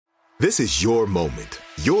This is your moment,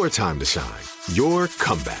 your time to shine, your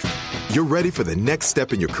comeback. You're ready for the next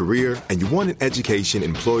step in your career, and you want an education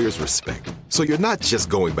employers respect. So you're not just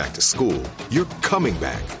going back to school, you're coming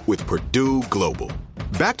back with Purdue Global.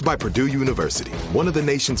 Backed by Purdue University, one of the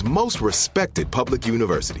nation's most respected public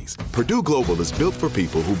universities, Purdue Global is built for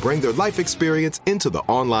people who bring their life experience into the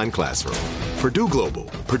online classroom. Purdue Global,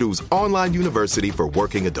 Purdue's online university for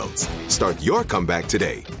working adults. Start your comeback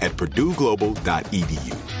today at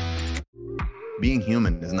purdueglobal.edu. Being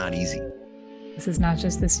human is not easy. This is not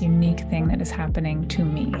just this unique thing that is happening to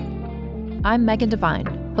me. I'm Megan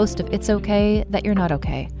Devine, host of It's Okay That You're Not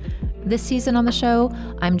Okay. This season on the show,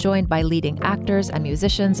 I'm joined by leading actors and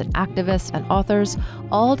musicians and activists and authors,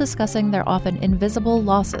 all discussing their often invisible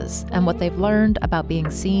losses and what they've learned about being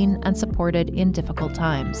seen and supported in difficult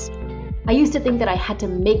times. I used to think that I had to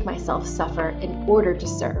make myself suffer in order to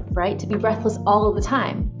serve, right? To be breathless all of the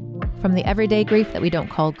time. From the everyday grief that we don't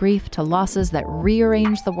call grief to losses that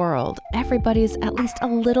rearrange the world, everybody's at least a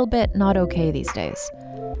little bit not okay these days.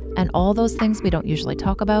 And all those things we don't usually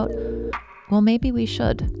talk about, well, maybe we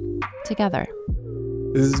should. Together.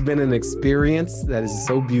 This has been an experience that is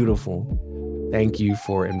so beautiful. Thank you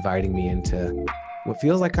for inviting me into what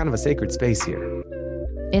feels like kind of a sacred space here.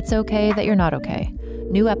 It's Okay That You're Not Okay.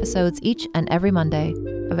 New episodes each and every Monday,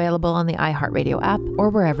 available on the iHeartRadio app or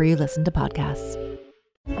wherever you listen to podcasts.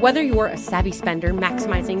 Whether you're a savvy spender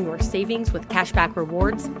maximizing your savings with cashback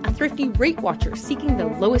rewards, a thrifty rate watcher seeking the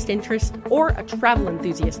lowest interest, or a travel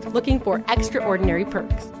enthusiast looking for extraordinary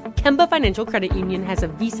perks, Kemba Financial Credit Union has a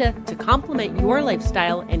visa to complement your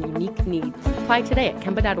lifestyle and unique needs. Apply today at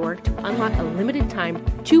Kemba.org to unlock a limited-time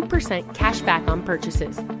 2% cash back on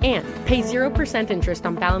purchases and pay 0% interest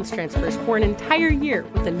on balance transfers for an entire year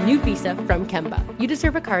with a new visa from Kemba. You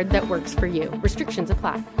deserve a card that works for you. Restrictions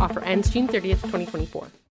apply. Offer ends June 30th, 2024.